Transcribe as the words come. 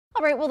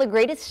All right, well, the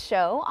greatest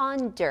show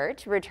on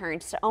dirt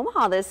returns to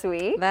Omaha this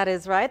week. That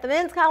is right. The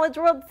Men's College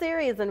World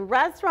Series and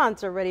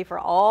restaurants are ready for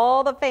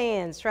all the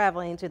fans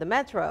traveling to the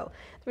Metro.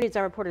 3 News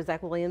reporter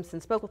Zach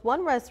Williamson spoke with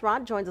one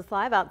restaurant, joins us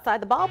live outside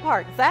the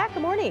ballpark. Zach,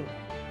 good morning.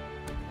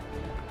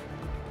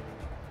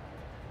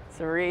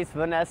 Cerise,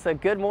 Vanessa,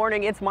 good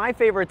morning. It's my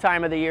favorite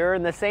time of the year,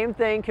 and the same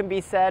thing can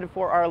be said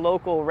for our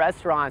local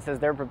restaurants as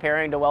they're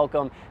preparing to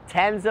welcome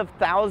tens of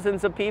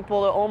thousands of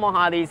people to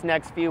Omaha these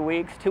next few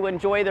weeks to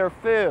enjoy their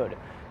food.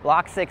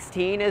 Block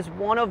 16 is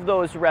one of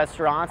those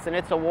restaurants, and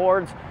its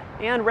awards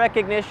and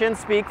recognition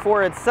speak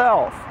for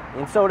itself.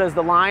 And so does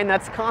the line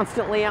that's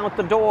constantly out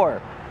the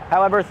door.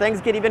 However, things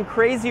get even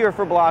crazier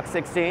for Block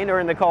 16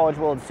 during the College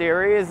World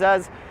Series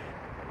as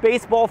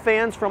baseball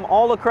fans from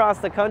all across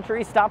the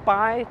country stop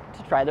by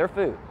to try their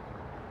food.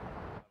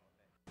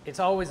 It's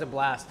always a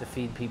blast to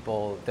feed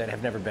people that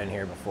have never been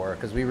here before,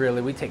 because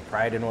we take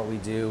pride in what we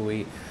do.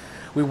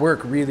 We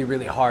work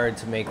really hard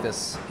to make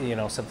this,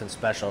 something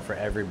special for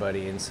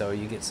everybody. And so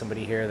you get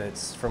somebody here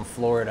that's from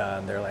Florida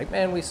and they're like,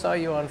 man, we saw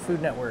you on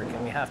Food Network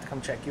and we have to come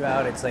check you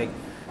out. It's like,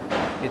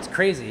 it's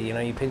crazy,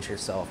 you pinch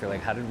yourself. You're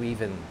like, how did we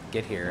even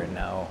get here? And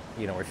now,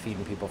 we're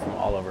feeding people from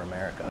all over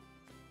America.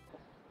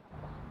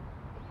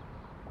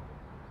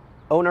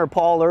 Owner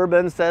Paul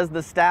Urban says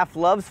the staff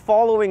loves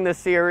following the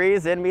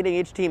series and meeting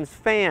each team's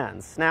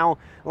fans. Now,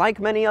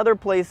 like many other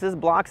places,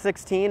 Block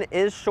 16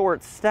 is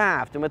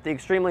short-staffed, and with the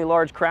extremely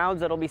large crowds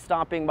that'll be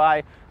stopping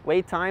by,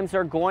 wait times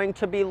are going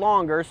to be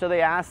longer, so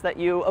they ask that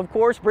you, of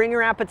course, bring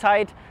your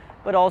appetite,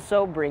 but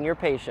also bring your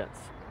patience.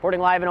 Reporting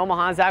live in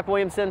Omaha, Zach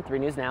Williamson, 3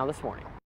 News Now this morning.